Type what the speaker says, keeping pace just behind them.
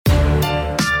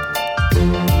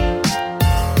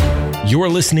You're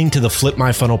listening to the Flip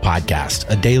My Funnel podcast,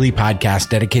 a daily podcast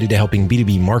dedicated to helping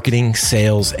B2B marketing,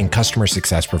 sales, and customer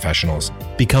success professionals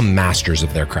become masters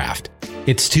of their craft.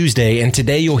 It's Tuesday, and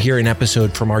today you'll hear an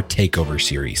episode from our Takeover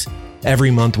series.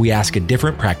 Every month, we ask a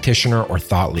different practitioner or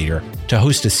thought leader to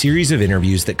host a series of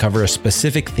interviews that cover a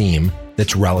specific theme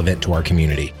that's relevant to our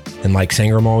community. And like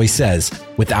Sangram always says,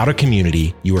 without a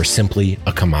community, you are simply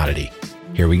a commodity.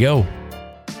 Here we go.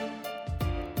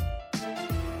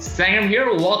 Sangram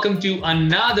here. Welcome to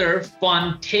another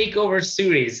fun Takeover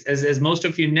series. As most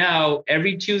of you know,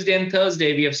 every Tuesday and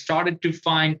Thursday, we have started to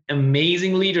find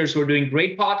amazing leaders who are doing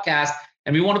great podcasts,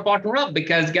 and we want to partner up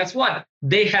because guess what?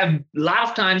 They have a lot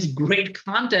of times great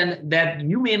content that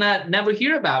you may not never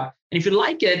hear about. And if you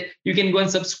like it, you can go and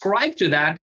subscribe to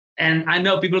that. And I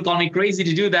know people call me crazy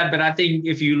to do that, but I think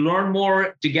if you learn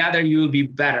more together, you will be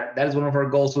better. That is one of our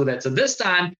goals with it. So this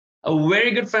time, a very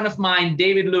good friend of mine,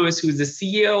 David Lewis, who is the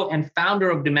CEO and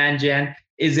founder of Demand Gen,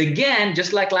 is again,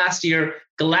 just like last year,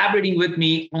 collaborating with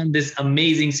me on this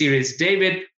amazing series.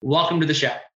 David, welcome to the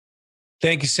show.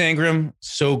 Thank you, Sangram.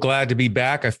 So glad to be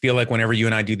back. I feel like whenever you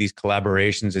and I do these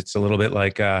collaborations, it's a little bit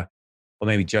like,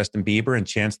 maybe Justin Bieber and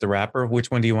Chance the Rapper.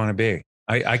 Which one do you want to be?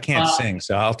 I can't sing,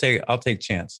 so I'll take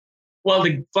Chance. Well,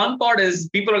 the fun part is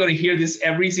people are going to hear this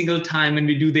every single time when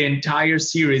we do the entire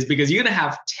series, because you're going to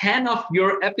have 10 of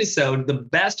your episodes, the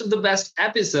best of the best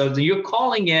episodes, and you're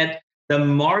calling it the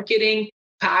Marketing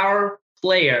Power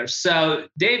Player. So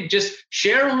Dave, just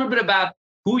share a little bit about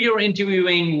who you're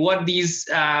interviewing, what these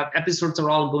episodes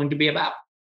are all going to be about.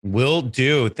 Will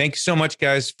do. Thank you so much,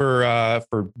 guys, for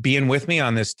being with me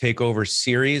on this Takeover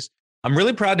series. I'm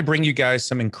really proud to bring you guys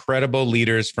some incredible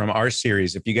leaders from our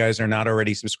series. If you guys are not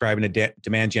already subscribing to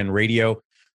Demand Gen Radio,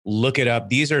 look it up.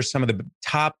 These are some of the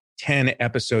top 10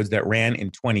 episodes that ran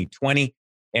in 2020.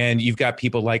 And you've got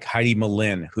people like Heidi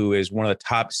Malin, who is one of the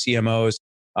top CMOs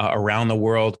around the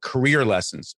world. Career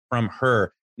lessons from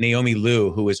her. Naomi Liu,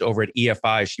 who is over at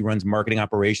EFI. She runs marketing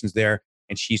operations there.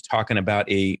 And she's talking about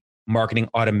a marketing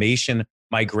automation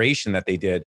migration that they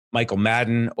did. Michael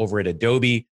Madden over at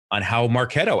Adobe, on how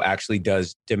Marketo actually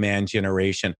does demand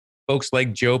generation. Folks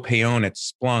like Joe Payon at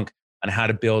Splunk on how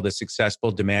to build a successful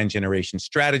demand generation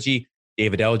strategy.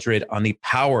 David Eldred on the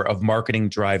power of marketing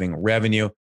driving revenue.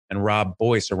 And Rob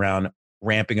Bois around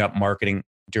ramping up marketing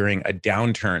during a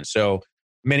downturn. So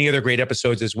many other great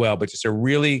episodes as well, but just a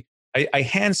really, I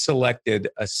hand selected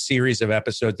a series of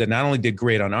episodes that not only did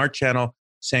great on our channel,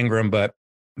 Sangram, but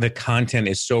the content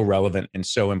is so relevant and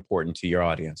so important to your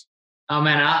audience. Oh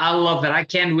man, I love that. I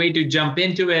can't wait to jump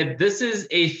into it. This is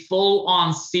a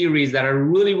full-on series that I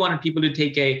really wanted people to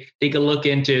take a look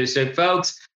into. So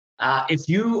folks, if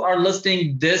you are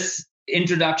listening this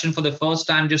introduction for the first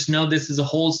time, just know this is a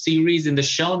whole series. In the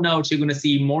show notes, you're going to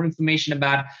see more information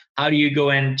about how do you go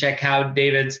and check out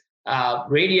David's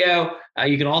radio.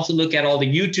 You can also look at all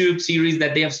the YouTube series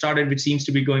that they have started, which seems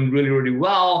to be going really, really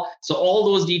well. So all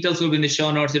those details will be in the show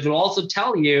notes. It will also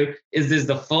tell you, is this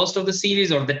the first of the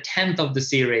series or the 10th of the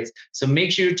series? So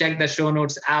make sure you check the show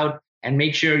notes out and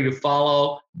make sure you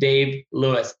follow Dave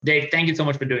Lewis. Dave, thank you so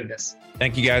much for doing this.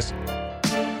 Thank you, guys.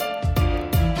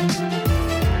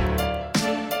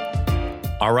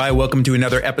 All right, welcome to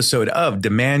another episode of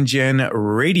Demand Gen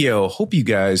Radio. Hope you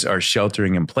guys are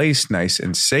sheltering in place, nice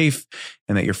and safe,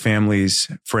 and that your families,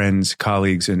 friends,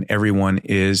 colleagues, and everyone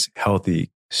is healthy.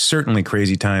 Certainly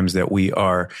crazy times that we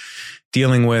are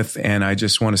dealing with. And I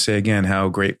just want to say again how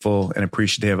grateful and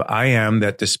appreciative I am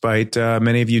that despite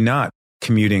many of you not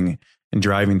commuting and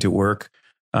driving to work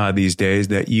these days,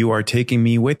 that you are taking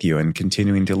me with you and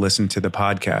continuing to listen to the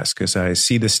podcast, because I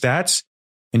see the stats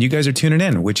and you guys are tuning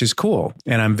in, which is cool.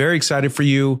 And I'm very excited for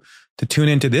you to tune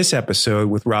into this episode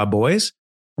with Rob Bois.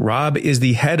 Rob is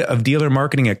the head of dealer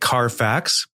marketing at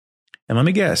CARFAX. And let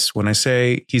me guess, when I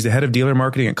say he's the head of dealer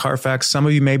marketing at CARFAX, some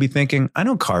of you may be thinking, I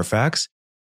know CARFAX.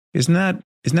 Isn't that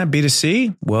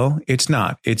B2C? Well, it's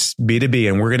not. It's B2B.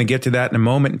 And we're going to get to that in a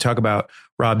moment and talk about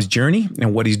Rob's journey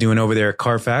and what he's doing over there at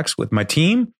CARFAX with my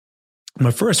team.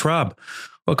 But first, Rob,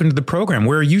 welcome to the program.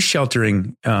 Where are you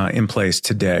sheltering in place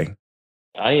today?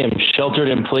 I am sheltered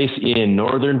in place in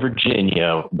Northern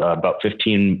Virginia, about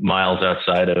 15 miles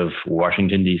outside of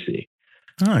Washington, D.C.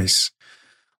 Nice.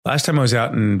 Last time I was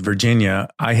out in Virginia,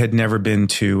 I had never been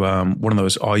to one of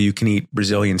those all-you-can-eat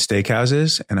Brazilian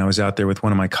steakhouses, and I was out there with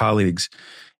one of my colleagues,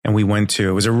 and we went to,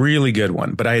 it was a really good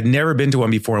one, but I had never been to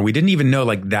one before, and we didn't even know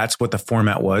like that's what the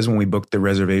format was when we booked the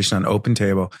reservation on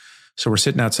OpenTable. So we're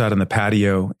sitting outside on the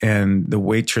patio, and the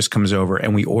waitress comes over,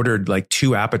 and we ordered like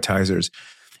 2 appetizers.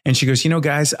 And she goes,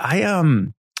 guys, I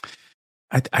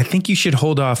think you should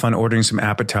hold off on ordering some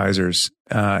appetizers.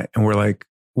 And we're like,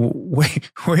 wait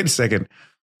a second.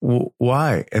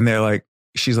 Why? And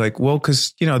she's like, well,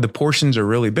 because, the portions are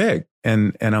really big.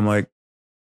 And I'm like,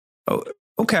 oh,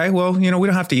 okay, well, we don't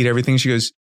have to eat everything. She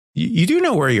goes, you do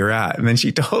know where you're at. And then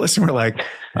she told us, and we're like,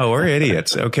 oh, we're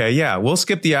idiots. Okay. Yeah. We'll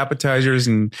skip the appetizers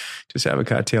and just have a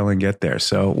cocktail and get there.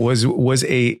 So was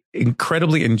a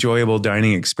incredibly enjoyable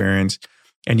dining experience.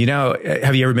 And,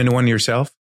 have you ever been to one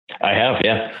yourself? I have.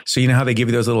 Yeah. So how they give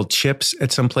you those little chips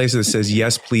at some places that says,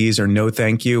 yes, please, or no,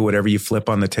 thank you, whatever you flip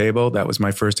on the table. That was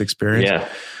my first experience. Yeah.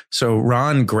 So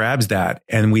Ron grabs that,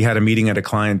 and we had a meeting at a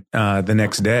client the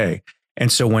next day. And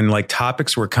so when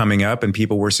topics were coming up and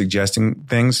people were suggesting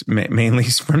things, mainly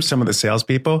from some of the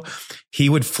salespeople, he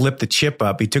would flip the chip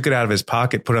up. He took it out of his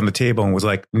pocket, put it on the table, and was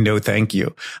like, no, thank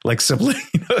you. Simply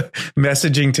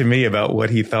messaging to me about what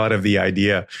he thought of the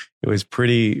idea. It was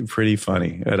pretty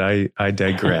funny, but I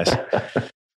digress.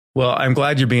 Well, I'm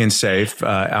glad you're being safe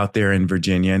out there in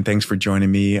Virginia, and thanks for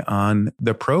joining me on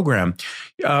the program.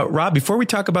 Rob, before we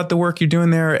talk about the work you're doing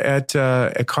there at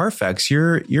CARFAX,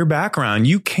 your background,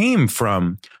 you came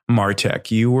from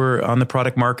MarTech. You were on the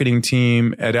product marketing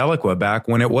team at Eloqua back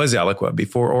when it was Eloqua,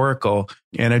 before Oracle.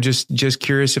 And I'm just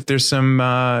curious if there's some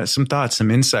thoughts,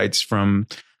 some insights from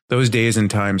those days and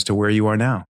times to where you are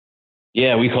now.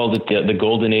 Yeah, we called it the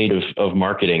golden age of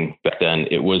marketing back then.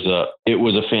 It was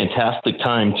a fantastic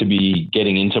time to be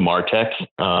getting into MarTech.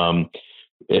 At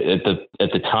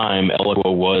the time,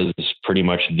 Eloqua was pretty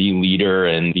much the leader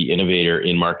and the innovator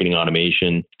in marketing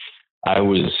automation. I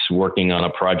was working on a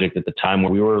project at the time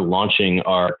where we were launching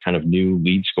our kind of new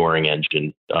lead scoring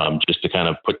engine, just to kind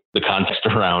of put the context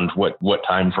around what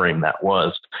time frame that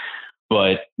was.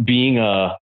 But being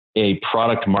a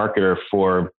product marketer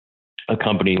for a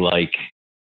company like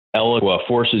Eloqua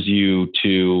forces you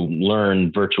to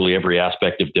learn virtually every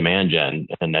aspect of demand gen.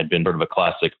 And I'd been sort of a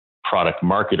classic product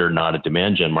marketer, not a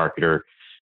demand gen marketer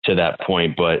to that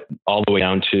point, but all the way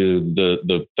down to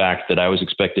the fact that I was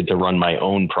expected to run my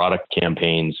own product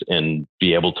campaigns and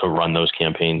be able to run those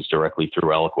campaigns directly through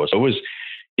Eloqua. So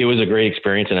it was a great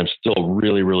experience, and I'm still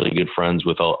really, really good friends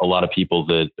with a lot of people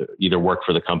that either work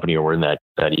for the company or were in that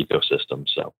ecosystem.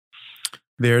 So.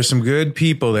 There are some good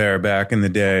people there back in the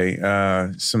day.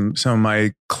 Some of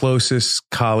my closest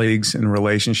colleagues and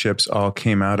relationships all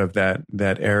came out of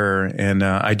that era. And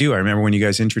I remember when you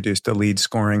guys introduced the lead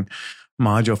scoring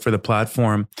module for the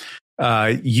platform.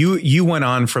 You went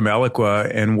on from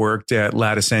Eloqua and worked at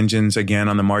Lattice Engines again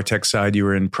on the MarTech side. You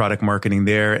were in product marketing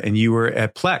there, and you were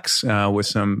at Plex with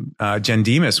some Jen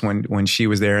Demas when she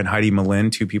was there, and Heidi Malin,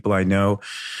 two people I know,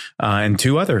 and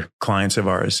two other clients of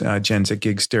ours. Jen's at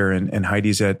Gigster and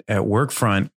Heidi's at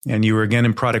Workfront. And you were again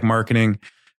in product marketing.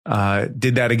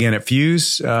 Did that again at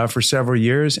Fuse for several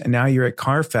years, and now you're at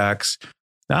CARFAX.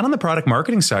 Not on the product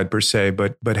marketing side per se,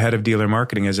 but head of dealer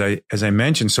marketing, as I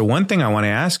mentioned. So one thing I want to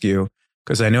ask you,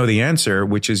 because I know the answer,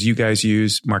 which is you guys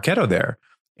use Marketo there.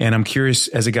 And I'm curious,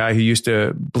 as a guy who used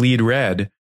to bleed red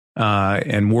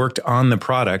and worked on the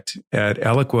product at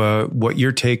Eloqua, what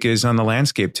your take is on the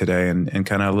landscape today and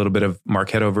kind of a little bit of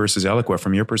Marketo versus Eloqua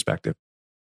from your perspective.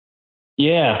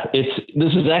 Yeah, this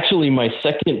is actually my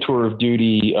second tour of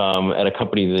duty at a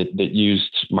company that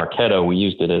used Marketo. We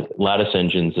used it at Lattice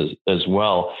Engines as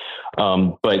well.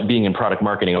 But being in product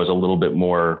marketing, I was a little bit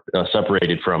more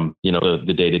separated from,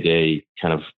 the day-to-day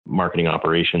kind of marketing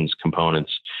operations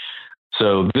components.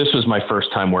 So this was my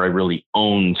first time where I really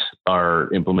owned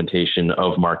our implementation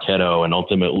of Marketo, and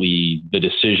ultimately the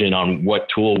decision on what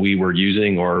tool we were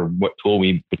using or what tool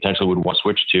we potentially would want to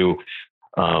switch to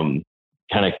kind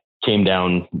of came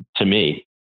down to me.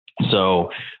 So,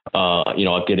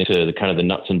 I'll get into the kind of the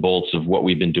nuts and bolts of what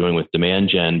we've been doing with demand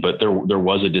gen, but there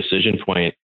was a decision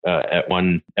point at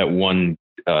one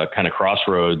kind of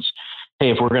crossroads. Hey,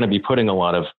 if we're going to be putting a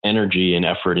lot of energy and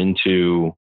effort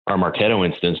into our Marketo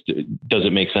instance, does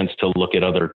it make sense to look at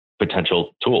other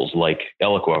potential tools like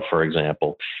Eloqua, for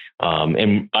example?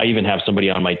 And I even have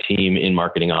somebody on my team in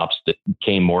marketing ops that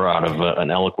came more out of an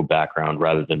Eloqua background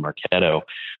rather than Marketo.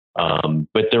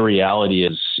 But the reality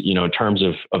is, in terms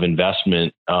of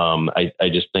investment, I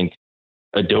just think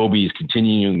Adobe is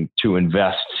continuing to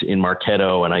invest in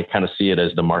Marketo, and I kind of see it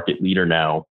as the market leader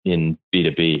now in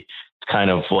B2B. It's kind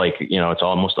of like, it's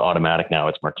almost automatic now.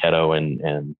 It's Marketo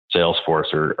and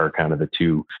Salesforce are kind of the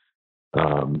two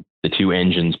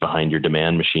engines behind your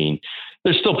demand machine.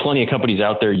 There's still plenty of companies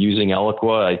out there using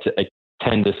Eloqua. I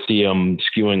tend to see them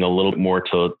skewing a little bit more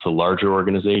to larger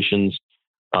organizations.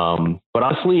 But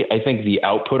honestly, I think the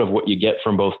output of what you get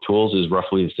from both tools is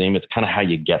roughly the same. It's kind of how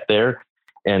you get there.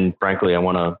 And frankly, I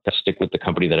want to stick with the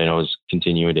company that I know is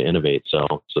continuing to innovate. So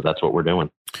that's what we're doing.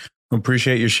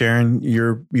 Appreciate you sharing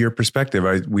your perspective.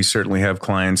 We certainly have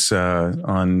clients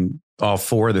on all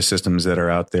four of the systems that are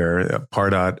out there: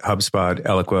 Pardot, HubSpot,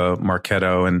 Eloqua,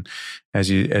 Marketo, and as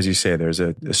you say, there's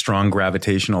a strong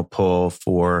gravitational pull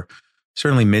for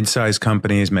certainly mid-sized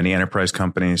companies, many enterprise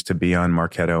companies to be on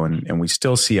Marketo, and we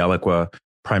still see Eloqua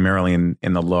primarily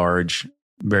in the large,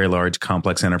 very large,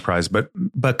 complex enterprise,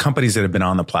 but companies that have been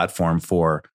on the platform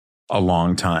for a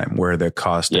long time, where the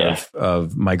cost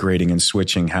of migrating and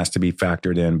switching has to be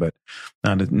factored in, but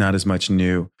not as much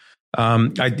new.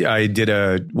 I did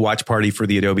a watch party for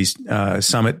the Adobe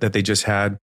Summit that they just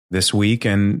had this week,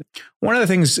 and one of the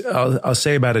things I'll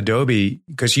say about Adobe,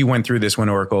 because you went through this when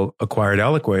Oracle acquired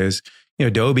Eloqua, is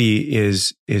Adobe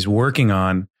is working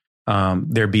on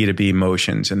their B2B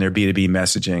motions and their B2B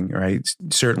messaging, right?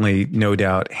 Certainly, no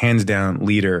doubt, hands down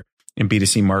leader in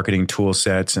B2C marketing tool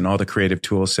sets and all the creative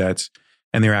tool sets.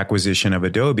 And their acquisition of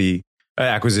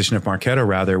Marketo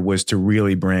rather, was to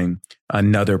really bring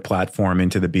another platform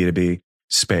into the B2B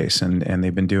space. And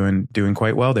they've been doing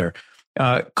quite well there.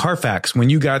 CARFAX, when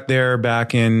you got there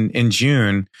back in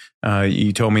June,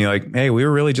 you told me like, hey, we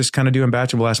were really just kind of doing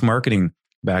batch and blast marketing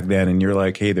back then. And you're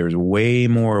like, hey, there's way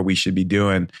more we should be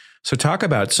doing. So talk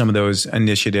about some of those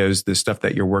initiatives, the stuff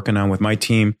that you're working on with my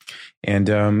team,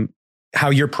 and how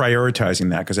you're prioritizing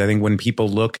that. Because I think when people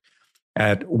look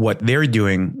at what they're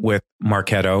doing with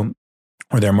Marketo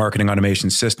or their marketing automation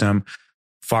system,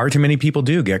 far too many people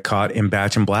do get caught in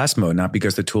batch and blast mode, not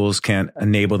because the tools can't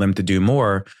enable them to do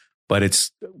more, but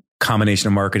it's a combination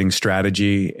of marketing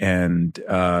strategy and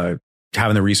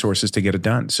having the resources to get it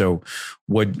done. So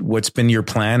what's been your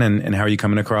plan, and how are you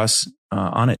coming across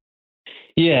on it?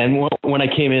 Yeah, and when I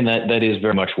came in, that is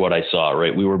very much what I saw.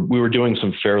 Right, we were doing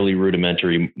some fairly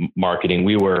rudimentary marketing.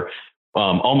 We were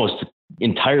almost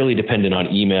entirely dependent on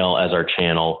email as our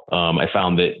channel. I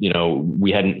found that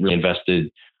we hadn't really invested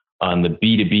on the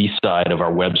B2B side of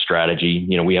our web strategy.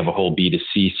 We have a whole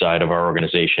B2C side of our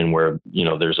organization where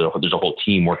there's a whole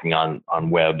team working on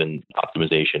web and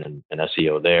optimization and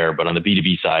SEO there. But on the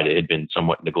B2B side, it had been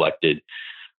somewhat neglected.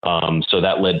 So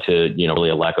that led to, really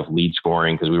a lack of lead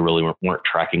scoring, because we really weren't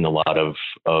tracking a lot of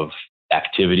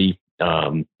activity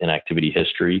and activity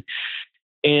history.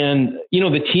 And,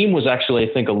 the team was actually,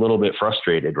 I think, a little bit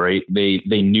frustrated, right? They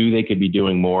knew they could be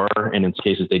doing more. And in some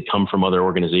cases, they'd come from other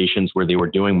organizations where they were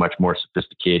doing much more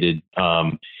sophisticated,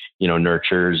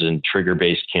 nurtures and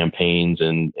trigger-based campaigns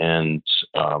and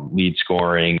lead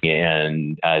scoring,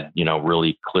 and had,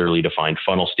 really clearly defined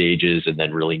funnel stages, and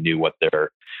then really knew what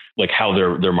how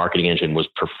their marketing engine was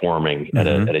performing at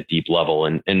a deep level.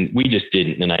 And we just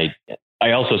didn't. And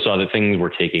I also saw that things were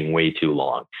taking way too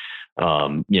long.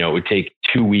 It would take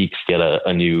 2 weeks to get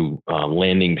a new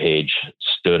landing page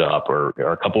stood up, or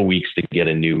a couple of weeks to get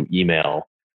a new email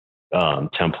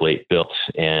template built.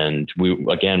 And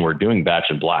we're doing batch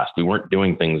and blast. We weren't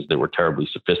doing things that were terribly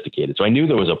sophisticated. So I knew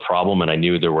there was a problem, and I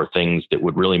knew there were things that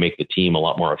would really make the team a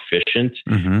lot more efficient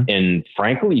and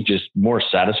frankly, just more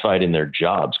satisfied in their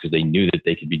jobs, because they knew that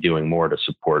they could be doing more to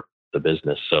support the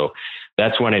business. So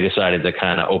that's when I decided to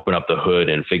kind of open up the hood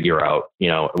and figure out,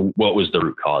 what was the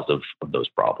root cause of those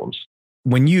problems.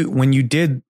 When you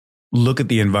did look at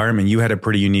the environment, you had a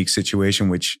pretty unique situation,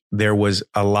 which there was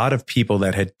a lot of people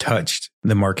that had touched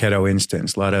the Marketo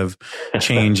instance, a lot of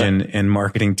change in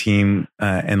marketing team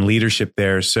and leadership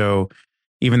there. So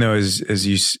even though, as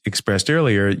you expressed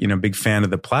earlier, big fan of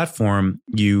the platform,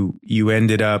 you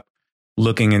ended up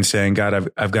looking and saying, God,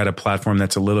 I've got a platform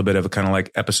that's a little bit of a kind of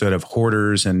like episode of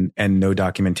Hoarders and no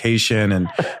documentation and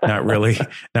not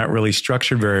really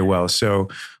structured very well. So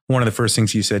one of the first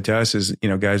things you said to us is,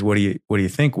 guys, what do you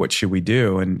think? What should we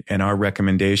do? And our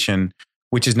recommendation,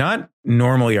 which is not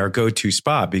normally our go-to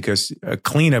spot, because a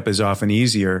cleanup is often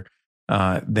easier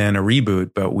than a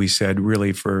reboot. But we said,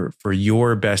 really, for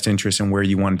your best interest and where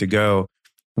you wanted to go,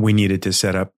 we needed to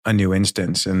set up a new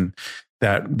instance. And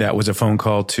that was a phone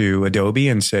call to Adobe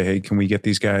and say, hey, can we get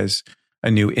these guys a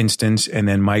new instance and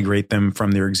then migrate them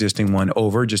from their existing one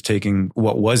over, just taking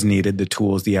what was needed, the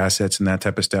tools, the assets, and that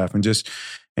type of stuff, and just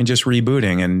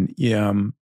rebooting.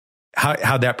 And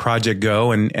how'd that project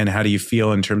go, and how do you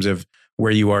feel in terms of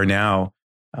where you are now,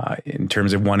 in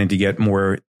terms of wanting to get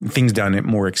more things done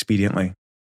more expediently?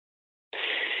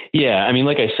 Yeah, I mean,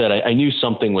 like I said, I knew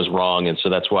something was wrong. And so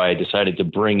that's why I decided to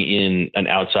bring in an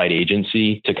outside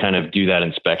agency to kind of do that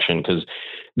inspection, because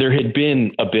there had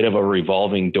been a bit of a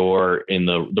revolving door in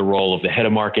the role of the head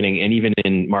of marketing, and even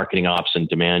in marketing ops and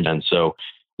demand. And so,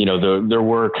 there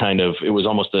were it was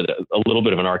almost a little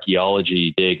bit of an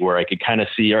archaeology dig where I could kind of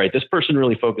see, all right, this person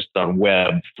really focused on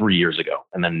web 3 years ago,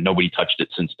 and then nobody touched it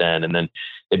since then. And then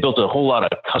they built a whole lot of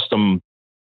custom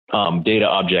data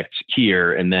objects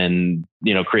here, and then,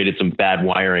 created some bad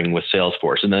wiring with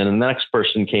Salesforce. And then the next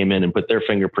person came in and put their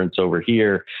fingerprints over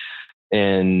here.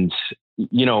 And,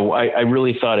 I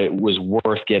really thought it was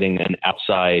worth getting an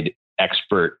outside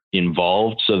expert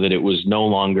involved so that it was no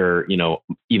longer,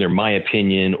 either my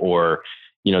opinion or,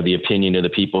 the opinion of the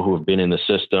people who have been in the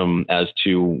system as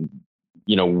to,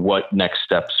 what next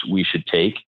steps we should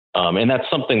take. And that's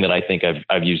something that I think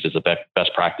I've used as a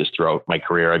best practice throughout my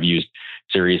career. I've used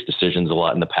serious decisions a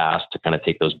lot in the past to kind of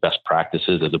take those best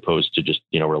practices as opposed to just,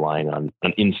 relying on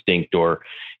instinct or,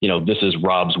 this is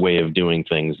Rob's way of doing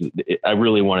things. I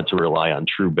really wanted to rely on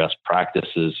true best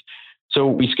practices. So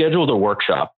we scheduled a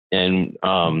workshop, and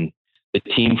the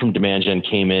team from Demand Gen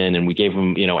came in, and we gave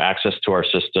them, access to our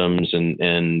systems,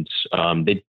 and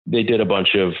they did a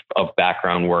bunch of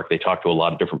background work. They talked to a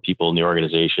lot of different people in the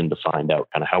organization to find out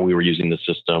kind of how we were using the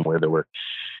system, where there were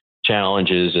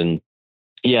challenges. And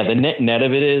yeah, the net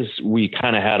of it is we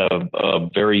kind of had a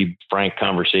very frank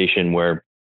conversation where,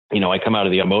 I come out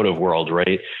of the automotive world,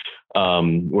 right?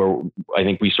 Where I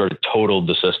think we sort of totaled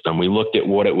the system. We looked at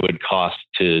what it would cost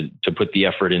to put the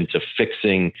effort into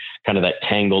fixing kind of that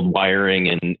tangled wiring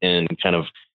and kind of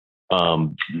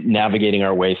navigating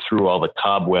our way through all the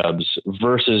cobwebs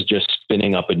versus just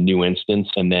spinning up a new instance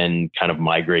and then kind of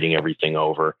migrating everything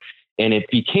over. And it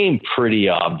became pretty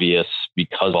obvious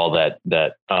because of all that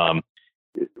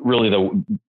really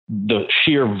the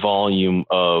sheer volume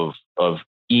of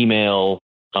email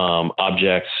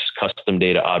objects, custom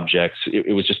data objects,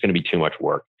 it was just going to be too much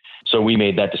work. So we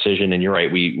made that decision, and you're right.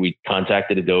 We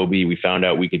contacted Adobe. We found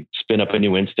out we could spin up a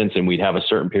new instance, and we'd have a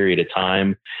certain period of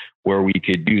time where we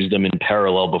could use them in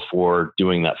parallel before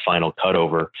doing that final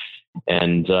cutover.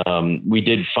 And we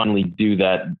did finally do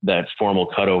that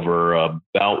formal cutover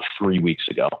about 3 weeks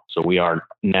ago. So we are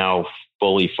now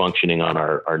fully functioning on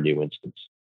our new instance.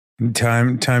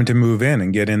 Time to move in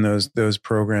and get in those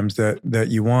programs that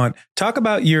you want. Talk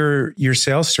about your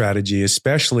sales strategy,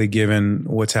 especially given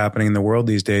what's happening in the world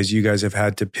these days. You guys have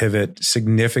had to pivot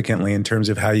significantly in terms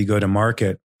of how you go to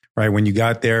market, right? When you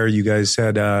got there, you guys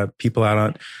had people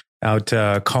out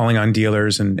calling on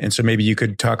dealers, and so maybe you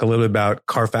could talk a little bit about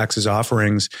CARFAX's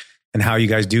offerings and how you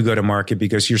guys do go to market,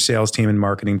 because your sales team and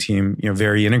marketing team,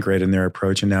 very integrated in their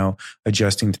approach and now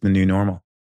adjusting to the new normal.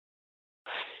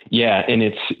 Yeah, and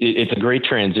it's a great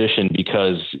transition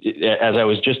because as I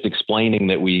was just explaining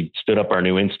that we stood up our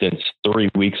new instance 3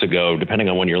 weeks ago, depending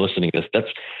on when you're listening to this, that's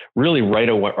really right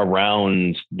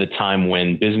around the time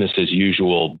when business as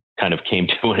usual kind of came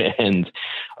to an end.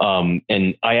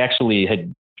 And I actually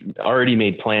had already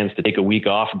made plans to take a week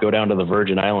off, go down to the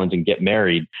Virgin Islands and get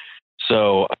married.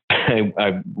 So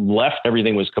I left,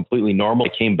 everything was completely normal.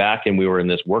 I came back and we were in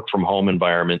this work from home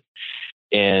environment.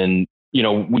 And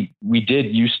we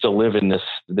did used to live in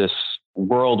this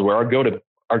world where our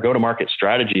go-to-market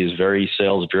strategy is very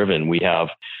sales driven. We have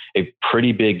a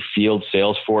pretty big field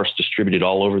sales force distributed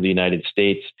all over the United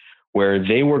States, where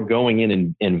they were going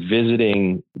in and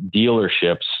visiting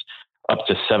dealerships up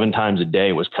to 7 times a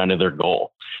day was kind of their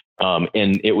goal.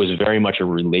 And it was very much a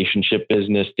relationship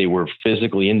business. They were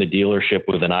physically in the dealership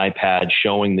with an iPad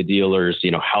showing the dealers,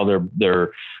 how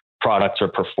their products are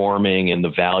performing and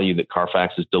the value that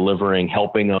CARFAX is delivering,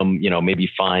 helping them, maybe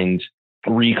find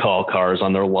recall cars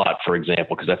on their lot, for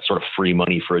example, because that's sort of free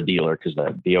money for a dealer because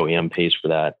the OEM pays for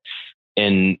that.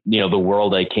 And, the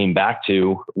world I came back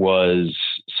to was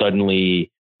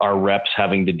suddenly our reps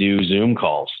having to do Zoom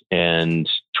calls and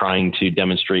trying to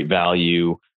demonstrate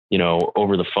value,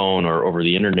 over the phone or over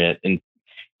the internet. And,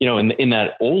 in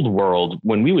that old world,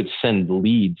 when we would send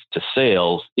leads to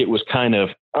sales, it was kind of,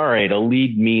 all right, a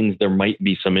lead means there might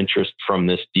be some interest from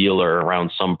this dealer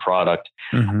around some product.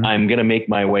 Mm-hmm. I'm going to make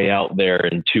my way out there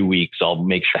in 2 weeks. I'll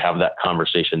make sure I have that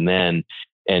conversation then.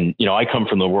 And, I come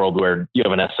from the world where you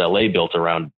have an SLA built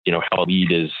around, how a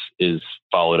lead is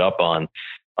followed up on.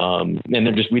 And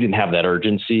we didn't have that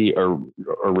urgency or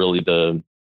really the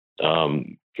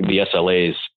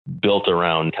SLAs built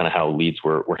around kind of how leads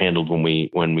were handled when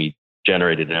we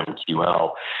generated an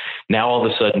MQL. Now, all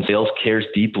of a sudden, sales cares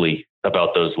deeply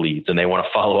about those leads and they want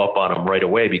to follow up on them right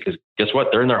away because guess what?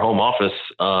 They're in their home office,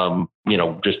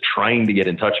 just trying to get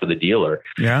in touch with a dealer.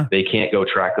 Yeah. They can't go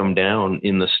track them down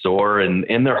in the store and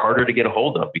they're harder to get a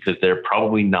hold of because they're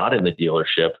probably not in the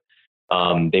dealership.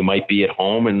 They might be at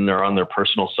home and they're on their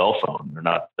personal cell phone. They're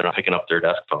not picking up their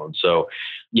desk phone. So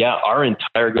yeah, our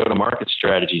entire go-to-market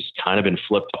strategy has kind of been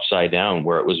flipped upside down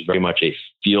where it was very much a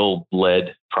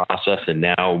field-led process. And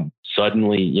now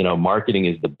suddenly, marketing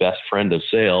is the best friend of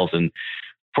sales. And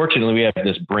fortunately we have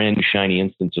this brand new shiny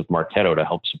instance of Marketo to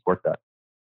help support that.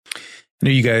 I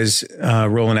know you guys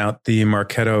rolling out the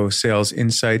Marketo sales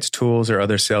insights tools or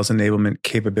other sales enablement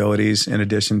capabilities in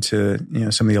addition to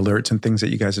some of the alerts and things that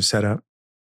you guys have set up.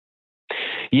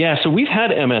 Yeah, so we've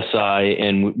had MSI,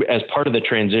 and as part of the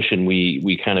transition,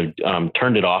 we kind of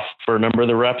turned it off for a number of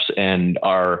the reps, and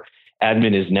our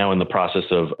admin is now in the process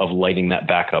of lighting that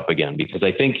back up again, because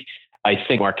I think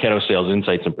Marketo Sales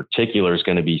Insights in particular is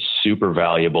going to be super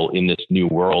valuable in this new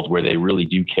world where they really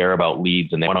do care about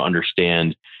leads and they want to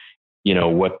understand,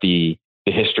 what the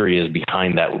history is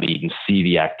behind that lead and see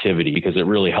the activity, because it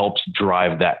really helps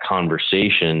drive that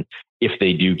conversation if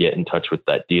they do get in touch with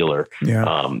that dealer.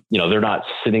 Yeah. They're not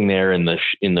sitting there in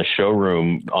the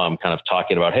showroom, kind of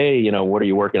talking about, hey, what are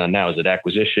you working on now? Is it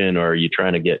acquisition, or are you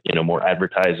trying to get, more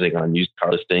advertising on used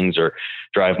car listings or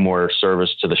drive more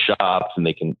service to the shops? And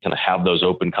they can kind of have those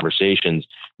open conversations.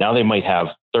 Now they might have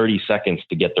 30 seconds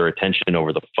to get their attention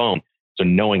over the phone. So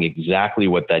knowing exactly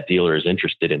what that dealer is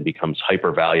interested in becomes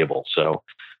hyper valuable. So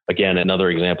again, another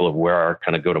example of where our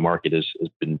kind of go-to-market has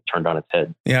been turned on its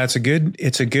head. Yeah, it's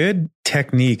a good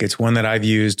technique. It's one that I've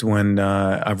used when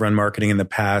I've run marketing in the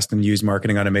past and used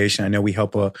marketing automation. I know we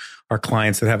help our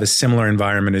clients that have a similar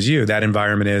environment as you. That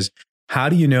environment is, how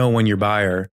do you know when your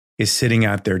buyer is sitting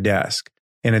at their desk?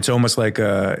 And it's almost like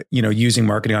using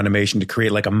marketing automation to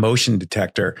create like a motion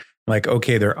detector. Like,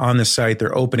 okay, they're on the site,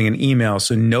 they're opening an email.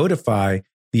 So notify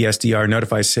the SDR,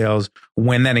 notify sales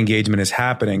when that engagement is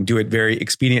happening. Do it very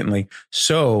expediently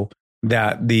so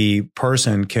that the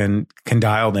person can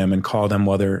dial them and call them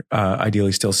while they're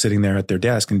ideally still sitting there at their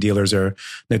desk. And dealers are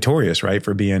notorious, right,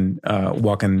 for being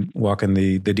walking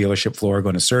the dealership floor,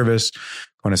 going to service,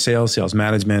 going to sales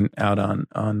management, out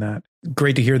on that.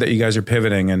 Great to hear that you guys are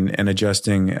pivoting and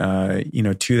adjusting,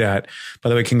 to that. By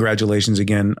the way, congratulations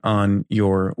again on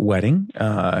your wedding.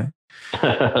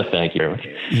 Thank you very much.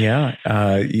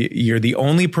 Yeah. You're the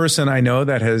only person I know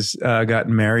that has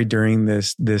gotten married during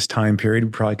this time period. We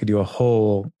probably could do a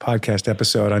whole podcast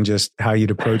episode on just how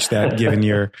you'd approach that given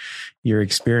your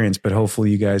experience, but hopefully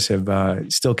you guys have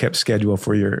still kept schedule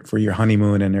for your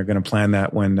honeymoon and are going to plan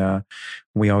that when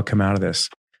we all come out of this.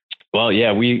 Well,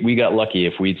 yeah, we got lucky.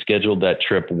 If we'd scheduled that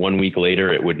trip 1 week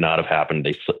later, it would not have happened.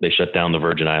 They shut down the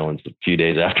Virgin Islands a few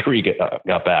days after we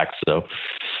got back. So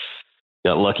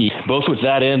got lucky both with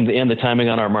that and the timing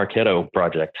on our Marketo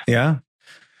project. Yeah.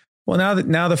 Well,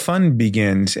 now the fun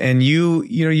begins, and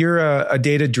you're a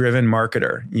data-driven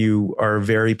marketer. You are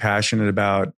very passionate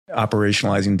about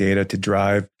operationalizing data to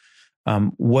drive.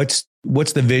 What's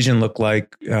the vision look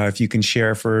like if you can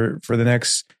share for the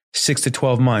next 6 to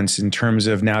 12 months in terms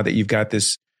of, now that you've got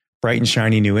this bright and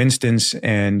shiny new instance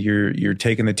and you're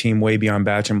taking the team way beyond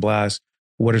batch and blast?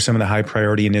 What are some of the high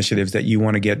priority initiatives that you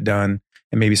want to get done?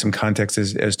 And maybe some context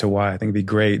as to why. I think it'd be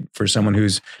great for someone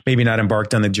who's maybe not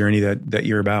embarked on the journey that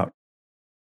you're about.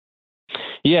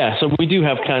 Yeah, so we do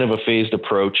have kind of a phased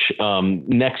approach.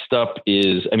 Next up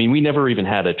is, we never even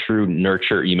had a true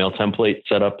nurture email template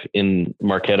set up in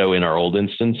Marketo in our old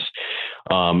instance.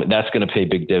 That's going to pay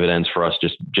big dividends for us,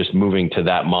 just moving to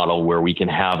that model where we can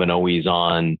have an always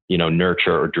on,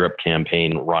 nurture or drip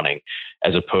campaign running,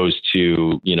 as opposed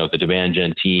to, the demand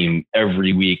gen team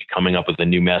every week coming up with a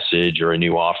new message or a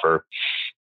new offer.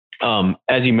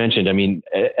 As you mentioned,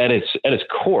 at its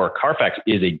core, CARFAX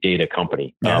is a data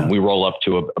company. Yeah. We roll up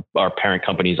to our parent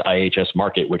company's IHS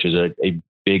Markit, which is a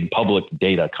big public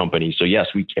data company. So yes,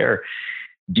 we care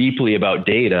deeply about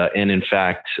data. And in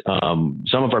fact, some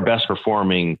of our best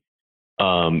performing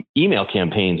email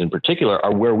campaigns in particular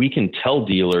are where we can tell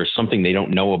dealers something they don't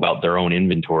know about their own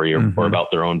inventory or about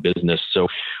their own business. So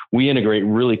we integrate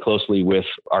really closely with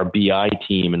our BI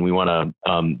team, and we want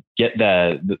to get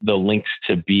the links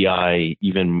to BI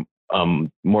even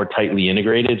more tightly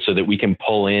integrated so that we can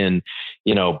pull in,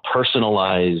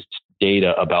 personalized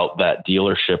data about that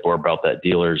dealership or about that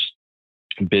dealer's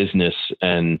business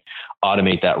and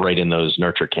automate that right in those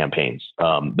nurture campaigns.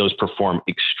 Those perform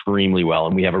extremely well.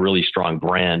 And we have a really strong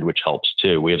brand, which helps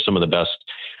too. We have some of the best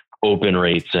open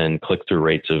rates and click-through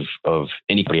rates of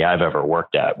anybody I've ever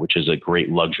worked at, which is a great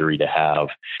luxury to have.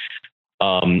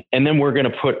 And then we're going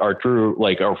to put our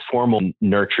formal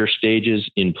nurture stages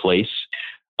in place.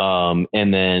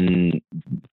 And then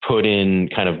put in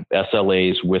kind of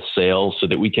SLAs with sales so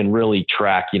that we can really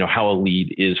track, how a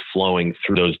lead is flowing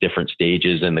through those different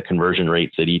stages and the conversion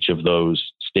rates at each of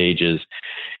those stages.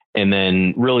 And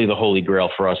then really the holy grail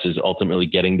for us is ultimately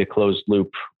getting to closed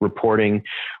loop reporting.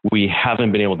 We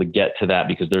haven't been able to get to that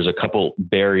because there's a couple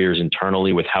barriers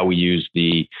internally with how we use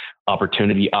the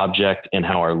opportunity object and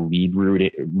how our lead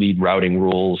routing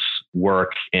rules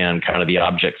work and kind of the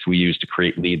objects we use to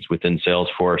create leads within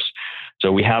Salesforce.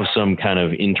 So we have some kind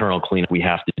of internal cleanup we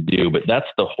have to do, but that's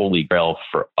the holy grail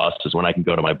for us, is when I can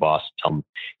go to my boss and tell them,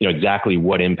 exactly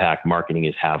what impact marketing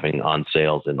is having on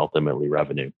sales and ultimately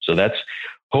revenue. So that's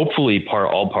hopefully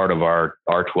all part of our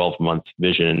 12-month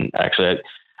vision. Actually,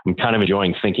 I'm kind of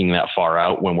enjoying thinking that far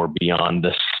out when we're beyond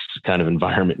this kind of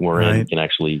environment we're in, can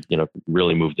actually,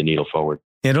 really move the needle forward.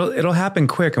 It'll happen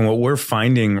quick. And what we're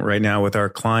finding right now with our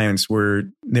clients,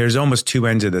 there's almost two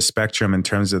ends of the spectrum in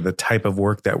terms of the type of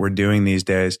work that we're doing these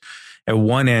days. At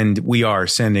one end, we are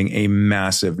sending a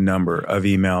massive number of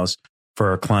emails for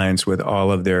our clients with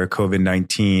all of their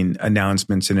COVID-19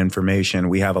 announcements and information.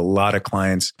 We have a lot of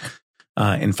clients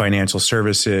in financial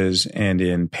services and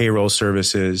in payroll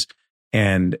services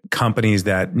and companies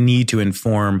that need to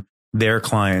inform their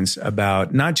clients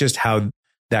about not just how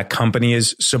that company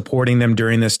is supporting them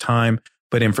during this time,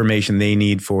 but information they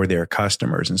need for their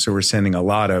customers. And so we're sending a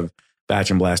lot of batch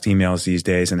and blast emails these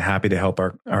days, and happy to help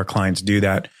our clients do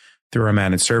that through our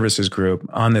managed services group.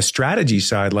 On the strategy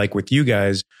side, like with you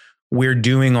guys, we're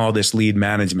doing all this lead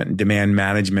management and demand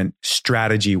management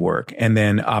strategy work, and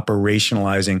then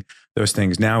operationalizing those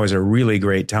things. Now is a really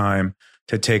great time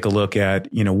to take a look at,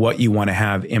 what you want to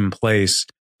have in place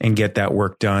and get that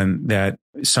work done that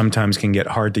sometimes can get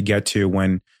hard to get to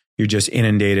when you're just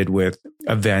inundated with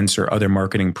events or other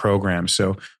marketing programs.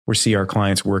 So we see our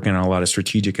clients working on a lot of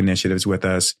strategic initiatives with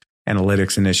us,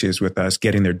 analytics initiatives with us,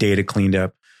 getting their data cleaned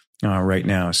up right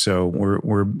now. So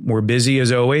we're busy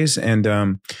as always,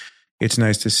 and it's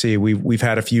nice to see. We've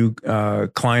had a few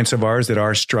clients of ours that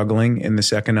are struggling in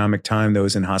this economic time.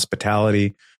 Those in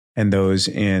hospitality and those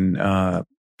in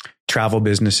travel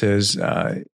businesses,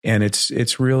 and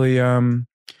it's really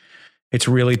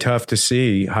tough to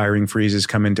see hiring freezes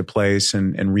come into place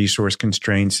and resource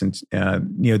constraints,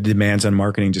 and demands on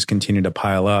marketing just continue to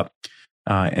pile up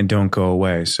and don't go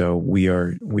away. So we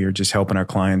are just helping our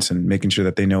clients and making sure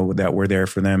that they know that we're there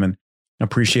for them, and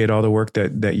appreciate all the work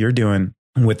that you're doing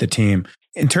with the team.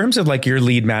 In terms of like your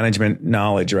lead management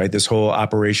knowledge, right? This whole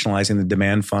operationalizing the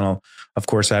demand funnel. Of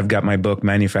course, I've got my book,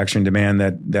 Manufacturing Demand,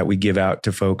 that we give out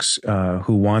to folks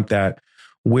who want that.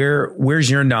 Where's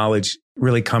your knowledge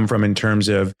really come from in terms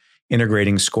of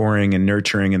integrating scoring and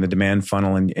nurturing in the demand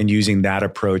funnel and using that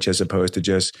approach as opposed to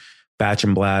just batch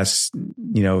and blast,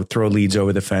 throw leads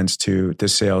over the fence to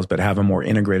sales, but have a more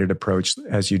integrated approach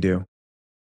as you do?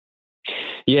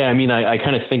 Yeah, I mean, I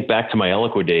kind of think back to my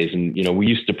Eloqua days, and we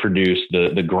used to produce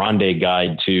the grande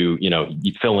guide to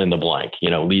you fill in the blank,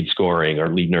 lead scoring or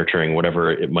lead nurturing,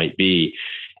 whatever it might be.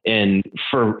 And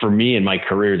for me in my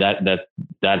career,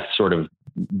 that sort of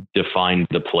defined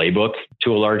the playbook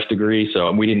to a large degree.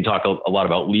 So we didn't talk a lot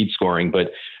about lead scoring,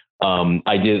 but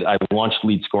I launched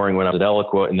lead scoring when I was at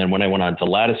Eloqua. And then when I went on to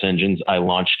Lattice Engines, I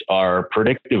launched our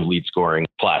predictive lead scoring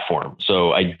platform.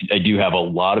 So I do have a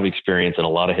lot of experience and a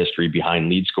lot of history behind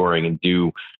lead scoring, and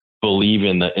do believe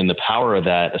in the power of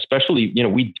that. Especially,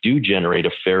 we do generate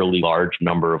a fairly large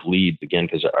number of leads, again,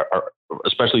 because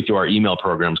especially through our email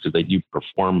programs, because they do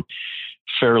perform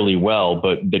fairly well.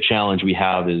 But the challenge we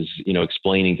have is,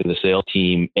 explaining to the sales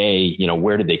team,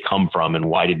 where did they come from and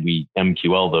why did we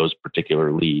MQL those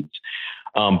particular leads?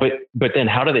 But then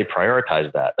how do they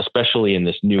prioritize that, especially in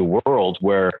this new world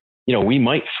where, we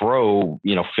might throw,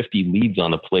 50 leads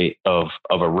on the plate of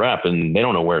a rep and they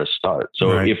don't know where to start.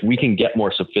 So If we can get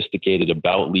more sophisticated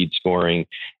about lead scoring,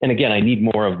 and again, I need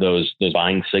more of those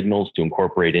buying signals to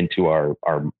incorporate into our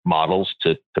models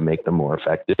to make them more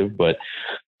effective. But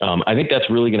I think that's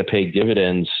really going to pay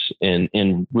dividends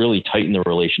and really tighten the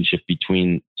relationship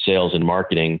between sales and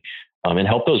marketing, and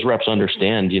help those reps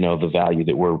understand, the value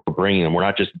that we're bringing them. We're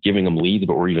not just giving them leads,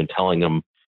 but we're even telling them,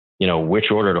 which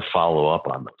order to follow up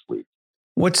on those leads.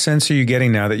 What sense are you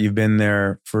getting now that you've been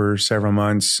there for several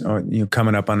months,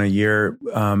 coming up on a year,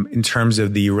 in terms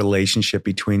of the relationship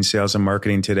between sales and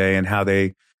marketing today and how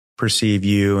they perceive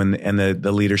you and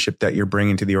the leadership that you're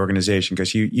bringing to the organization?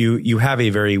 Because you have a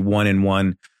very 1 and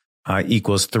 1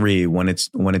 equals 3 when it's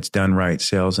done right,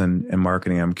 sales and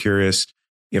marketing. I'm curious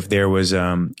if there was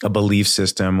a belief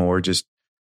system or just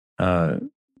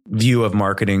view of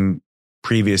marketing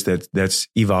previous that's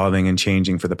evolving and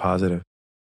changing for the positive.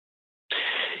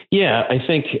 Yeah, I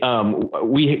think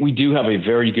we do have a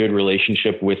very good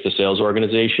relationship with the sales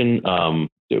organization.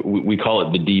 We call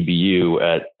it the DBU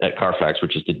at CARFAX,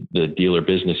 which is the dealer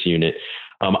business unit.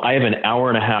 I have an hour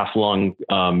and a half long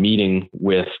meeting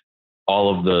with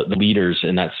all of the leaders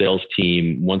in that sales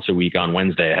team once a week on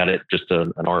Wednesday. I had it just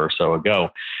an hour or so ago.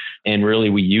 And really,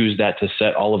 we use that to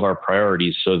set all of our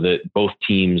priorities so that both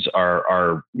teams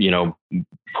are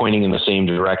pointing in the same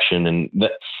direction. And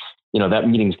that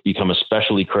meeting's become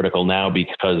especially critical now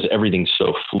because everything's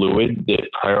so fluid that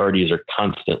priorities are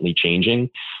constantly changing.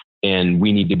 And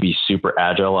we need to be super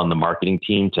agile on the marketing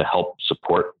team to help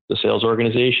support the sales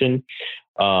organization.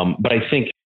 But I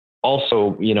think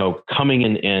also, coming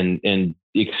in and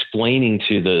explaining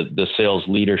to the sales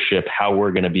leadership how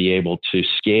we're going to be able to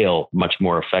scale much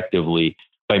more effectively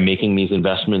by making these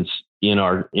investments in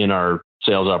our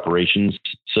sales operations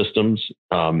systems,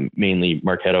 mainly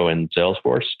Marketo and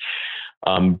Salesforce,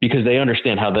 because they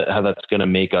understand how that's going to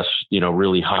make us,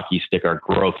 really hockey stick our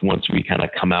growth once we kind of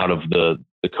come out of the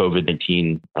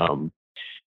COVID-19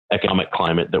 economic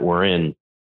climate that we're in.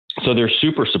 So they're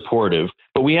super supportive,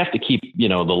 but we have to keep, the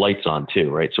lights on too,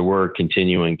 right? So we're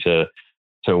continuing to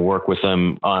work with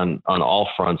them on all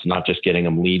fronts, not just getting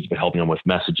them leads, but helping them with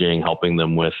messaging, helping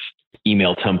them with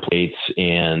email templates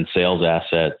and sales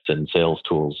assets and sales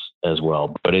tools as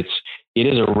well. But it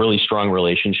is a really strong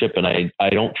relationship. And I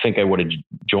don't think I would have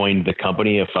joined the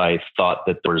company if I thought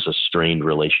that there was a strained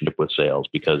relationship with sales,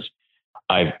 because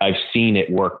I've seen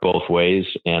it work both ways.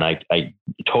 And I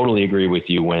totally agree with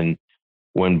you when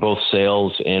both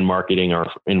sales and marketing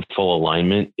are in full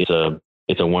alignment, it's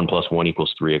a 1 + 1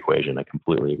 = 3 equation. I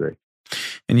completely agree.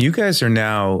 And you guys are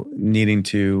now needing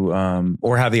to,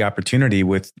 or have the opportunity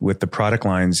with the product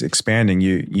lines expanding.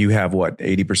 You have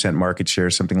 80% market share,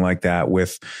 something like that.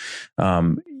 With,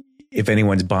 if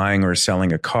anyone's buying or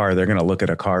selling a car, they're going to look at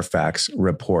a CARFAX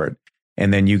report.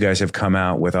 And then you guys have come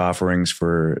out with offerings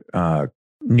for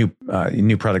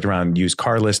new product around used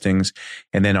car listings,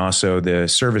 and then also the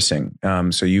servicing.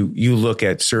 So you look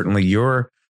at certainly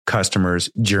your customer's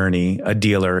journey, a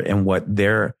dealer, and what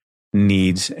their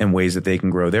needs and ways that they can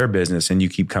grow their business, and you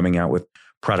keep coming out with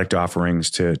product offerings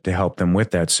to help them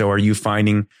with that. So are you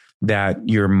finding that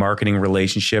your marketing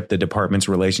relationship, the department's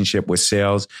relationship with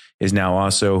sales, is now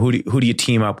also who do you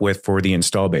team up with for the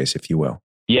install base, if you will?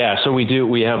 Yeah, so we do.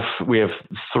 We have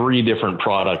 3 different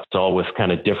products, all with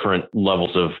kind of different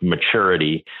levels of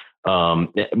maturity.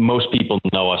 Most people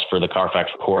know us for the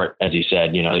CARFAX report, as you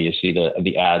said. You see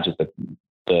the ads with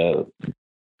the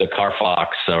CARFAX,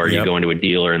 or you go into a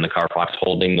dealer and the CARFAX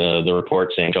holding the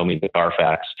report saying, "Show me the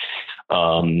CARFAX."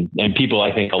 And people,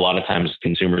 I think, a lot of times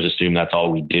consumers assume that's all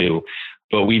we do.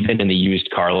 But we've been in the used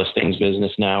car listings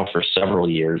business now for several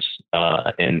years,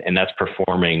 and that's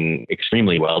performing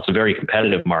extremely well. It's a very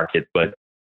competitive market, but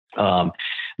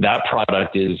that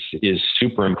product is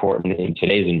super important in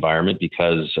today's environment,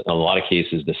 because in a lot of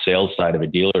cases the sales side of a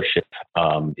dealership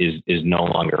is no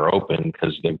longer open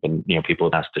because they've been, people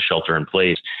have asked to shelter in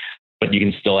place. But you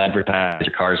can still advertise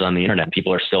your cars on the internet.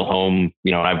 People are still home.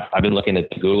 I've been looking at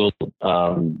the Google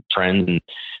trends, and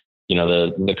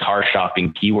the car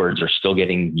shopping keywords are still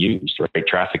getting used, right?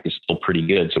 Traffic is still pretty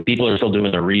good. So people are still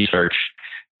doing their research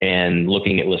and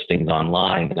looking at listings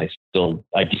online. And I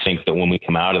do think that when we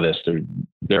come out of this,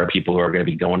 there are people who are going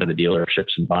to be going to the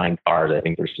dealerships and buying cars. I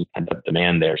think there's some kind of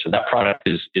demand there. So that product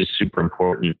is super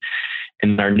important.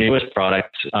 And our newest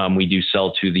product, we do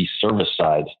sell to the service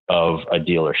side of a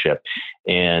dealership.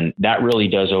 And that really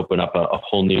does open up a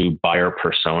whole new buyer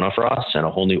persona for us, and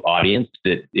a whole new audience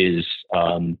that is,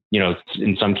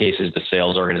 in some cases, the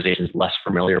sales organization is less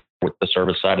familiar with the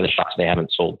service side of the shops. They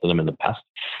haven't sold to them in the past.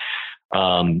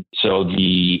 So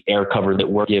the air cover that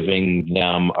we're giving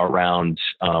them around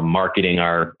marketing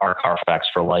our CARFAX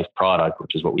for Life product,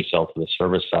 which is what we sell to the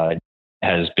service side,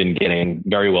 has been getting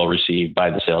very well received by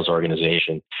the sales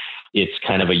organization. It's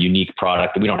kind of a unique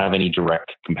product. We don't have any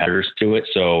direct competitors to it.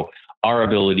 So our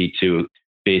ability to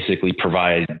basically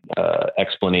provide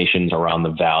explanations around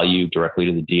the value directly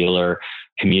to the dealer,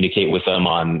 communicate with them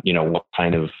on, what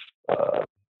kind of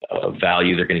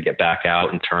value they're going to get back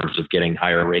out in terms of getting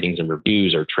higher ratings and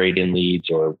reviews, or trade-in leads,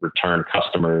 or return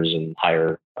customers and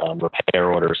higher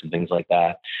repair orders and things like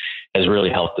that, has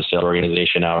really helped the sales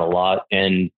organization out a lot.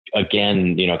 And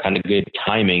again, kind of good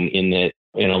timing in that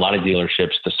in a lot of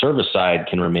dealerships, the service side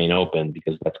can remain open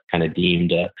because that's kind of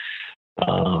deemed a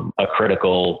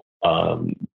critical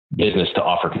business to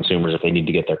offer consumers. If they need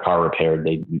to get their car repaired,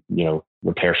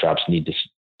 repair shops need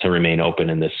to remain open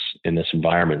in this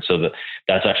environment. So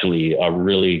that's actually a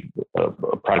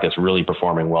product that's really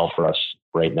performing well for us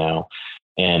right now.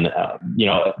 And,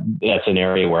 that's an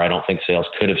area where I don't think sales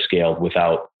could have scaled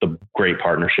without the great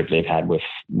partnership they've had with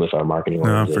our marketing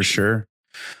organization. No, for sure.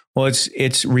 Well,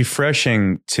 it's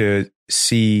refreshing to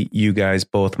see you guys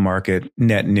both market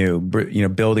net new,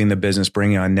 building the business,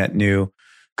 bringing on net new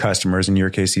customers, in your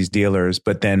case, these dealers,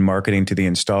 but then marketing to the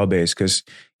install base. Because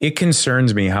it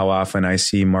concerns me how often I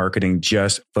see marketing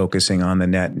just focusing on the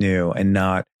net new and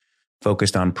not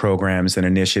focused on programs and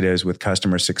initiatives with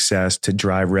customer success to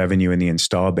drive revenue in the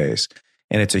install base.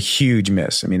 And it's a huge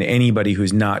miss. I mean, anybody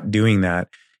who's not doing that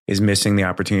is missing the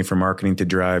opportunity for marketing to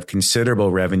drive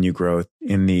considerable revenue growth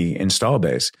in the install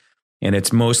base. And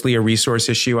it's mostly a resource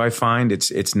issue, I find.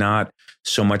 It's not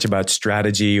so much about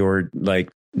strategy or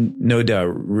like, no duh,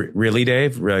 really,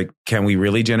 Dave? Like, can we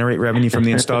really generate revenue from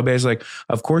the install base? Like,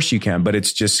 of course you can, but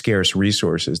it's just scarce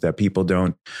resources that people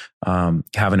don't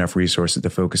have enough resources to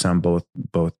focus on both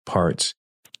parts.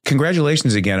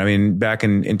 Congratulations again. I mean, back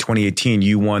in 2018,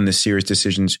 you won the Serious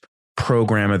Decisions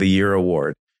Program of the Year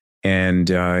award.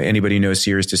 And anybody who knows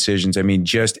Serious Decisions, I mean,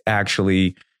 just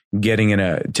actually getting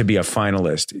to be a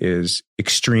finalist is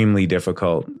extremely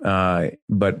difficult.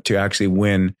 But to actually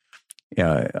win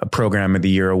a Program of the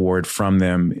Year award from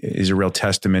them is a real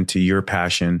testament to your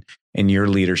passion and your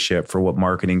leadership for what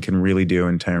marketing can really do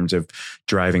in terms of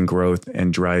driving growth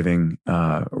and driving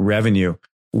revenue.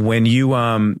 When you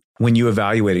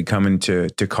evaluated coming to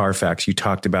CARFAX, you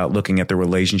talked about looking at the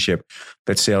relationship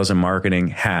that sales and marketing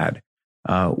had.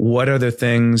 What other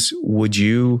things would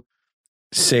you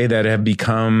say that have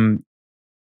become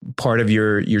part of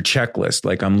your checklist?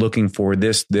 Like, I'm looking for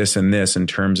this, and this in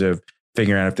terms of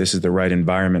figuring out if this is the right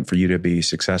environment for you to be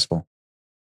successful.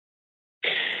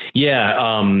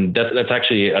 Yeah, that's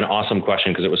actually an awesome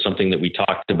question, because it was something that we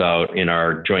talked about in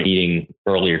our joint meeting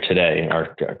earlier today,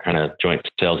 our kind of joint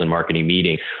sales and marketing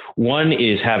meeting. One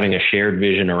is having a shared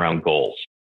vision around goals.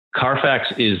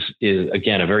 CARFAX is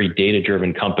again, a very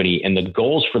data-driven company, and the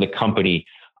goals for the company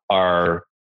are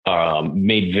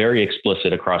made very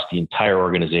explicit across the entire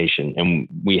organization. And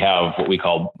we have what we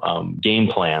call game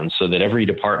plans, so that every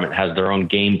department has their own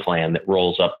game plan that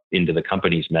rolls up into the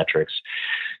company's metrics.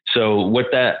 So what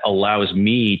that allows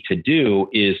me to do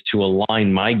is to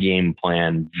align my game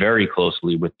plan very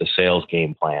closely with the sales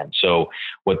game plan. So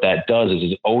what that does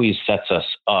is it always sets us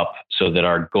up so that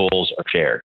our goals are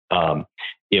shared.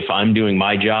 If I'm doing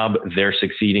my job, they're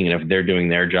succeeding. And if they're doing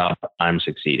their job, I'm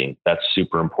succeeding. That's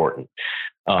super important.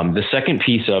 The second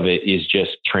piece of it is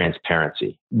just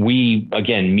transparency. We,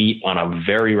 again, meet on a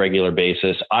very regular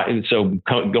basis. So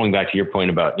going back to your point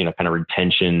about, kind of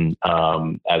retention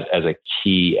as a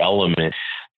key element,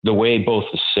 the way both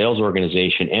the sales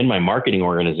organization and my marketing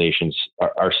organizations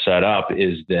are set up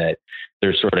is that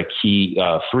there's sort of key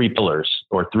three pillars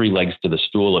or three legs to the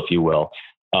stool, if you will.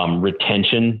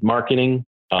 Retention marketing,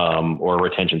 or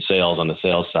retention sales on the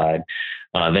sales side,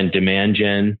 then demand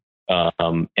gen,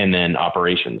 and then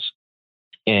operations.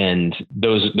 And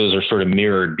those are sort of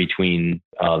mirrored between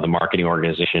the marketing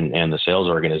organization and the sales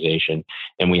organization.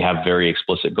 And we have very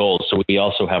explicit goals. So we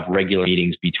also have regular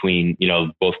meetings between,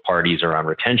 both parties around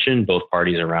retention, both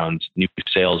parties around new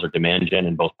sales or demand gen,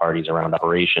 and both parties around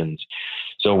operations.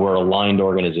 So we're aligned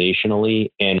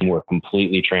organizationally, and we're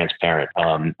completely transparent.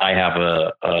 I have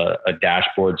a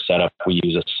dashboard set up. We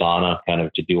use Asana kind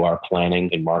of to do our planning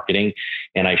and marketing.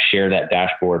 And I share that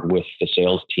dashboard with the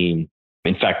sales team.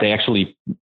 In fact, they actually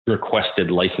requested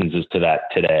licenses to that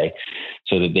today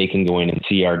so that they can go in and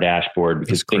see our dashboard,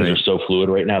 because things are so fluid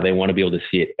right now. They want to be able to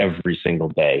see it every single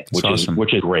day, which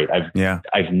is great.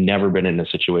 I've never been in a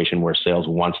situation where sales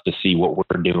wants to see what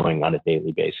we're doing on a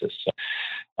daily basis. So,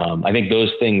 I think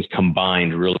those things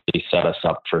combined really set us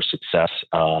up for success,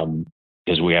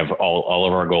 because we have all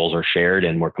of our goals are shared,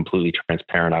 and we're completely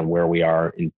transparent on where we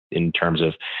are in terms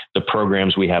of the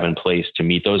programs we have in place to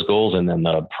meet those goals, and then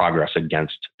the progress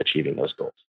against achieving those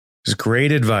goals. It's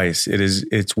great advice.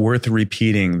 It's worth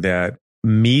repeating that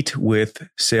meet with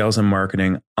sales and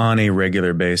marketing on a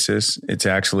regular basis. It's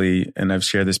actually, and I've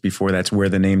shared this before, that's where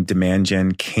the name Demand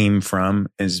Gen came from,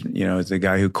 as the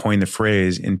guy who coined the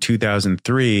phrase. In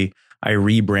 2003, I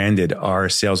rebranded our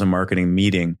sales and marketing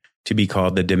meeting to be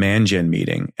called the Demand Gen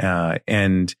meeting.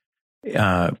 And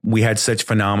we had such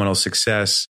phenomenal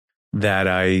success that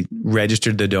I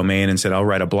registered the domain and said, I'll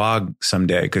write a blog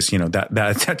someday. Cause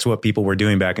that's what people were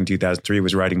doing back in 2003,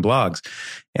 was writing blogs.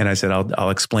 And I said, I'll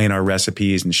explain our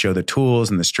recipes and show the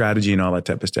tools and the strategy and all that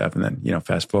type of stuff. And then,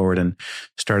 fast forward and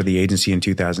started the agency in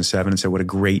 2007 and said, what a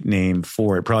great name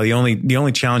for it. Probably the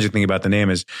only challenging thing about the name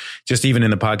is just even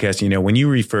in the podcast, when you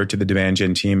refer to the Demand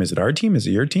Gen team, is it our team? Is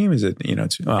it your team? Is it,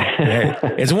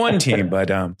 it's one team, but,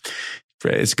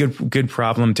 it's a good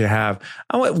problem to have.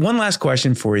 One last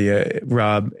question for you,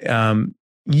 Rob.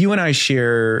 You and I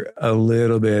share a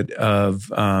little bit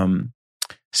of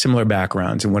similar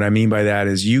backgrounds. And what I mean by that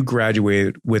is you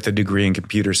graduated with a degree in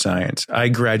computer science. I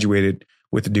graduated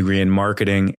with a degree in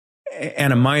marketing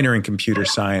and a minor in computer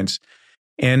science.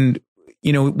 And,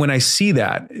 when I see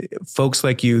that, folks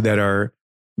like you that are,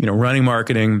 running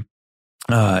marketing,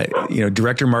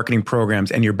 director of marketing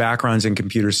programs, and your background's in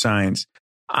computer science,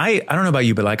 I don't know about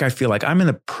you, but like, I feel like I'm in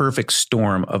the perfect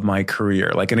storm of my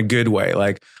career, like in a good way.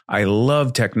 Like I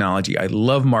love technology. I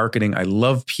love marketing. I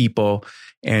love people.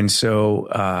 And so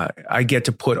I get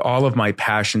to put all of my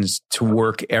passions to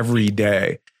work every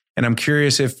day. And I'm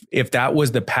curious if that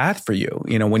was the path for you.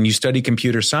 You know, when you study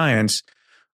computer science,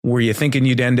 were you thinking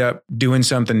you'd end up doing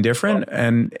something different?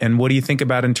 And what do you think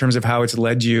about in terms of how it's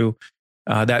led you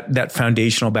that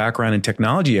foundational background and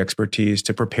technology expertise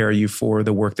to prepare you for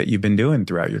the work that you've been doing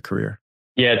throughout your career?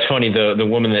 Yeah, it's funny. The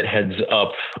woman that heads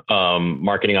up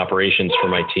marketing operations for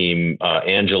my team,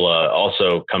 Angela,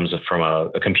 also comes from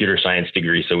a computer science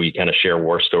degree. So we kind of share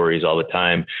war stories all the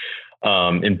time.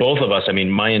 And both of us, I mean,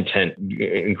 my intent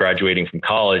in graduating from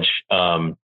college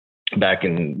back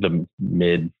in the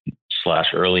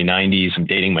mid/early 90s, I'm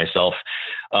dating myself,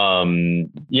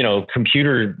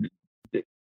 computer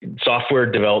software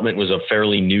development was a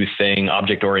fairly new thing.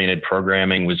 Object-oriented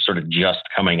programming was sort of just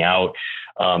coming out.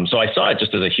 So I saw it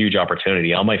just as a huge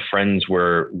opportunity. All my friends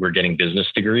were getting business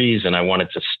degrees, and I wanted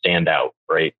to stand out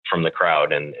right from the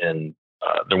crowd. And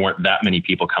there weren't that many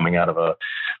people coming out of a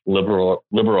liberal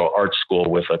arts school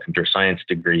with a computer science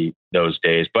degree those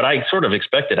days. But I sort of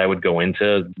expected I would go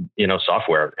into,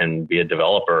 software and be a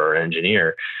developer or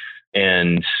engineer.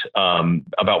 And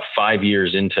about 5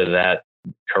 years into that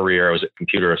career, I was at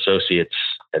Computer Associates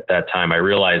at that time. I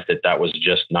realized that was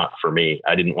just not for me.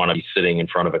 I didn't want to be sitting in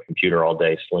front of a computer all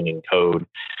day slinging code.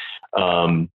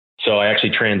 So I actually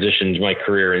transitioned my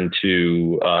career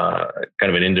into kind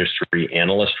of an industry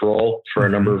analyst role for a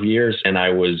number of years. And I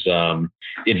was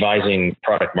advising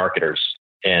product marketers.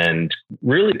 And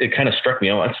really, it kind of struck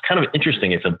me, it's kind of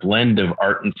interesting. It's a blend of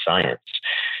art and science.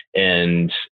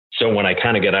 And so when I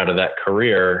kind of got out of that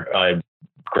career, I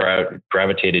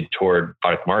gravitated toward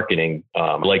product marketing.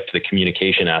 I liked the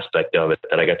communication aspect of it,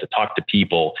 that I got to talk to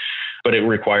people, but it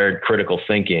required critical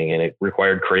thinking and it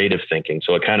required creative thinking.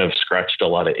 So it kind of scratched a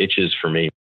lot of itches for me.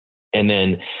 And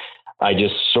then I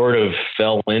just sort of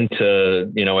fell into,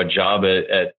 a job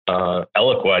at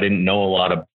Eloqua. I didn't know a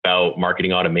lot about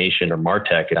marketing automation or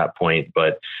MarTech at that point,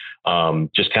 but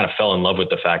just kind of fell in love with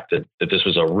the fact that this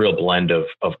was a real blend of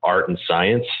art and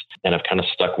science. And I've kind of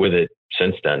stuck with it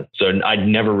since then. So I'd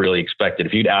never really expected,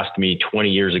 if you'd asked me 20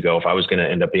 years ago if I was going to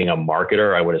end up being a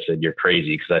marketer, I would have said, you're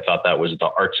crazy, because I thought that was the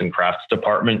arts and crafts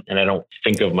department. And I don't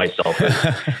think of myself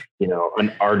as,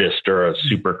 an artist or a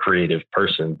super creative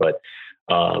person. But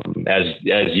as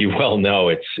you well know,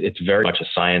 it's very much a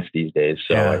science these days.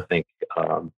 So yeah. I think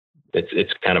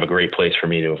it's kind of a great place for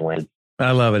me to have landed.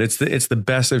 I love it. It's the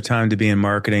best of time to be in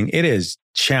marketing. It is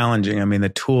challenging. I mean, the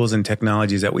tools and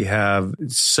technologies that we have,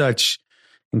 such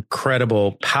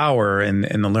incredible power and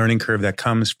the learning curve that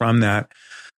comes from that.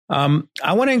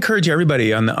 I want to encourage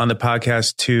everybody on the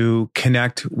podcast to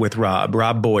connect with Rob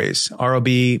Bois,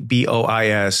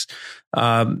 ROBBOIS.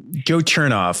 Joe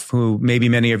Chernoff, who maybe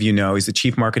many of you know, he's the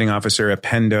chief marketing officer at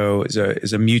Pendo,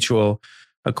 is a mutual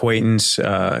acquaintance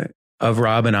of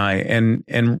Rob and I.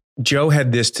 And Joe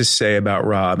had this to say about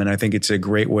Rob, and I think it's a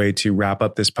great way to wrap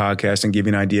up this podcast and give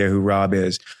you an idea who Rob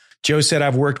is. Joe said,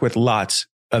 I've worked with lots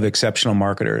of exceptional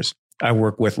marketers. I've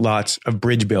worked with lots of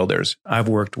bridge builders. I've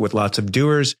worked with lots of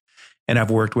doers, and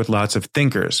I've worked with lots of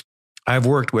thinkers. I've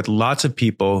worked with lots of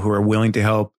people who are willing to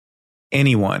help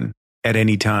anyone at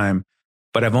any time,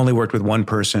 but I've only worked with one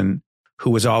person who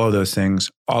was all of those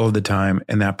things all of the time,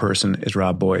 and that person is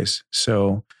Rob Bois.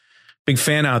 So big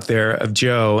fan out there of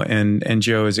Joe, and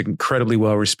Joe is incredibly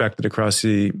well respected across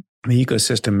the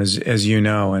ecosystem, as you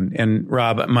know. And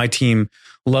Rob, my team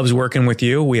loves working with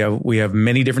you. We have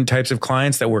many different types of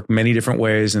clients that work many different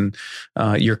ways, and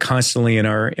you're constantly in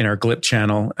our GLIP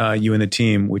channel, you and the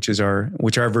team, which is our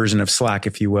version of Slack,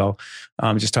 if you will.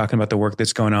 Just talking about the work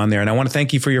that's going on there. And I want to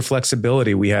thank you for your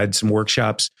flexibility. We had some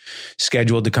workshops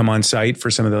scheduled to come on site for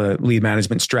some of the lead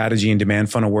management strategy and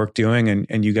demand funnel work doing,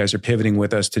 and you guys are pivoting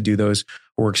with us to do those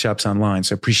workshops online.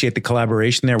 So appreciate the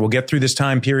collaboration there. We'll get through this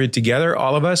time period together,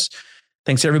 all of us.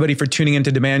 Thanks everybody for tuning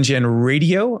into Demand Gen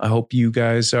Radio. I hope you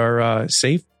guys are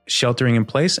safe, sheltering in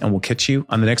place, and we'll catch you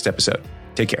on the next episode.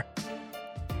 Take care.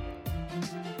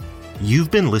 You've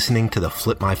been listening to the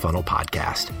Flip My Funnel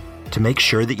podcast. To make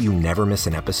sure that you never miss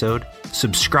an episode,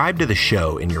 subscribe to the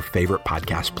show in your favorite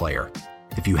podcast player.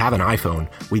 If you have an iPhone,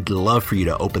 we'd love for you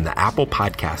to open the Apple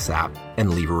Podcasts app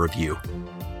and leave a review.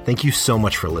 Thank you so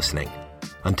much for listening.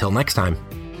 Until next time.